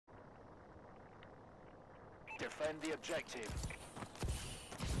Defend the objective.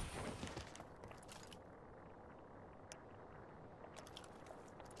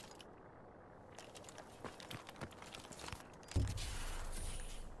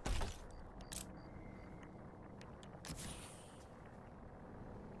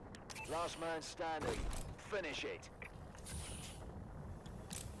 Last man standing. Finish it.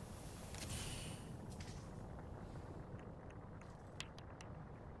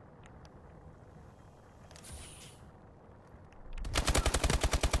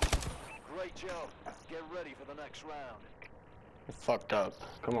 Great job. Get ready for the next round. You're fucked up.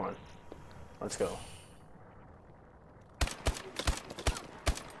 Come on. Let's go.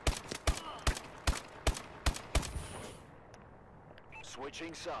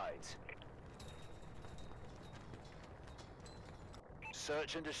 Switching sides.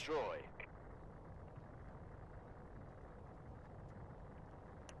 Search and destroy.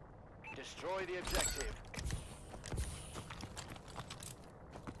 Destroy the objective.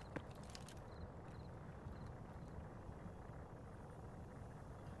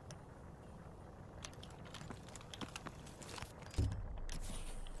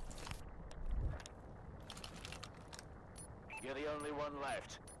 You're the only one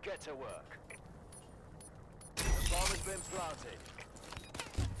left. Get to work. The bomb has been planted.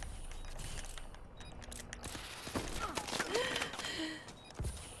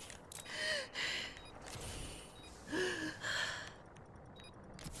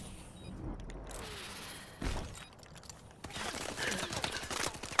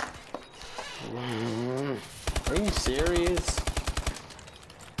 Are you serious?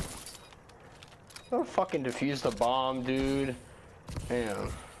 Don't fucking defuse the bomb, dude.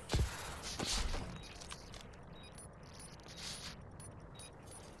 Damn.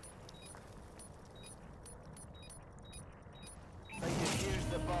 They defused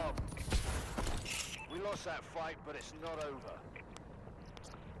the bomb. We lost that fight, but it's not over.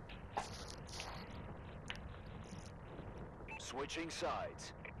 Switching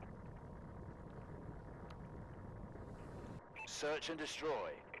sides. Search and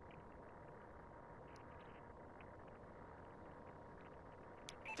destroy.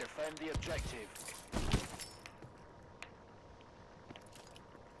 Defend the objective.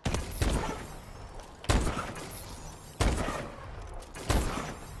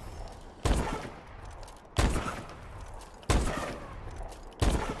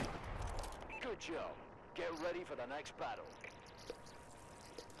 Good job. Get ready for the next battle.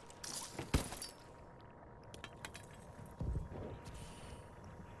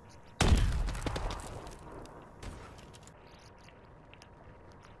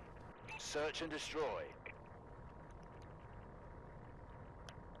 Search and destroy.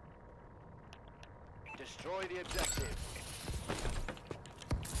 Destroy the objective.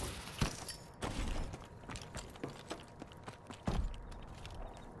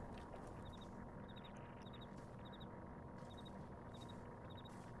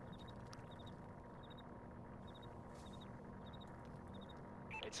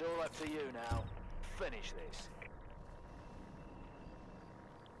 It's all up to you now. Finish this.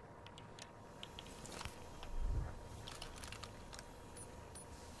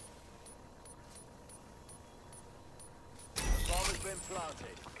 Been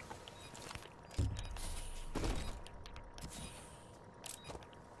planted.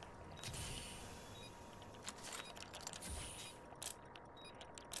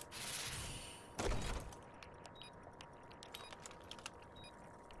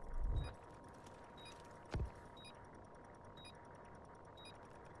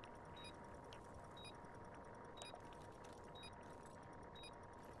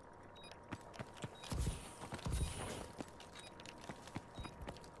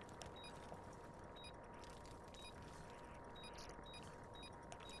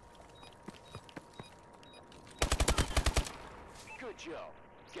 Good job.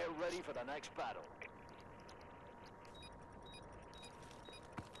 Get ready for the next battle.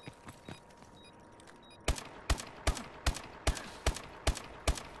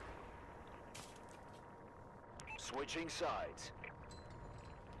 Switching sides.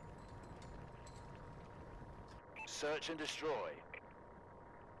 Search and destroy.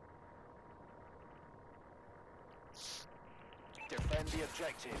 Defend the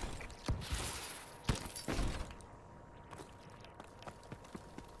objective.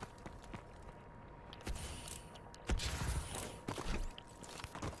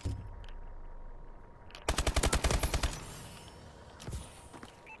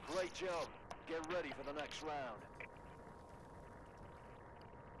 Great job. Get ready for the next round.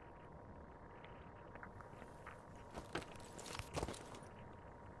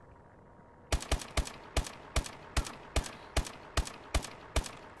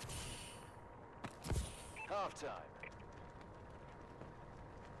 halftime.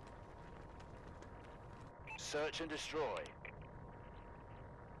 Search and destroy.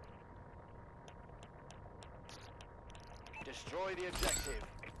 Destroy the objective.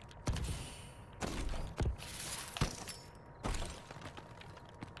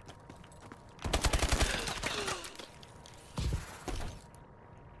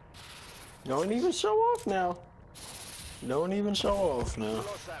 Don't even show off now. Don't even show off now. You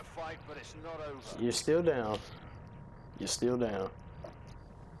lost that fight, but it's not over. You're still down. You're still down.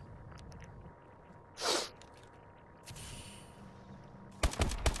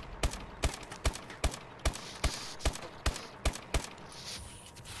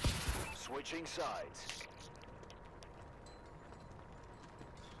 Switching sides.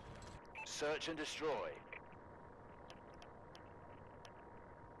 Search and destroy.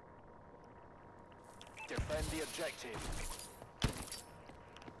 Defend the objective.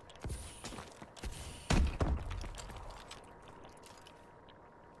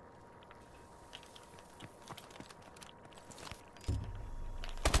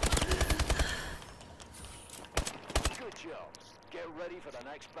 Good job. Get ready for the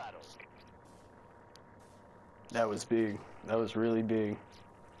next battle. That was big. That was really big.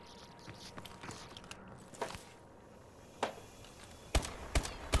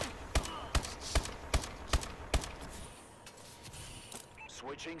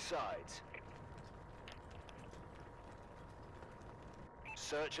 Switching sides.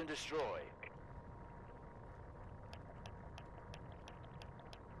 Search and destroy.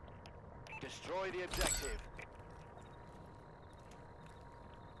 Destroy the objective.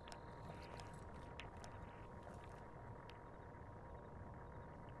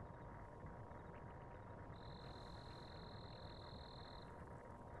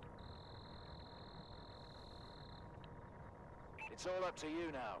 It's all up to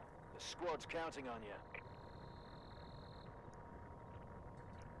you now. The squad's counting on you.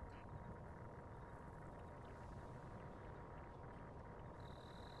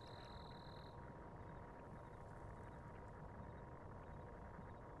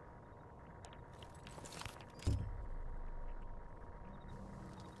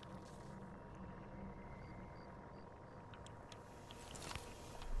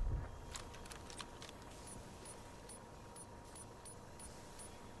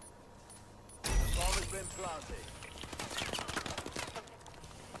 Been planted.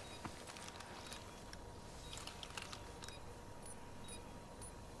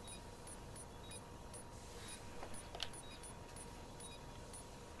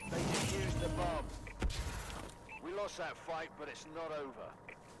 They defused the bomb. We lost that fight, but it's not over.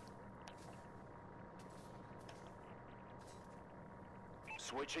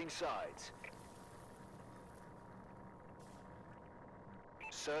 Switching sides.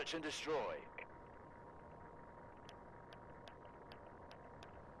 Search and destroy.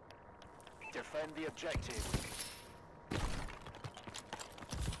 Defend the objective.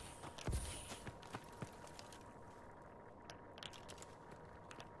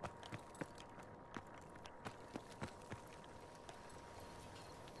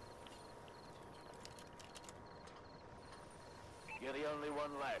 You're the only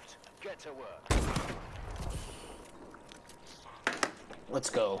one left. Get to work. Let's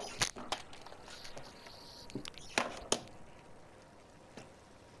go.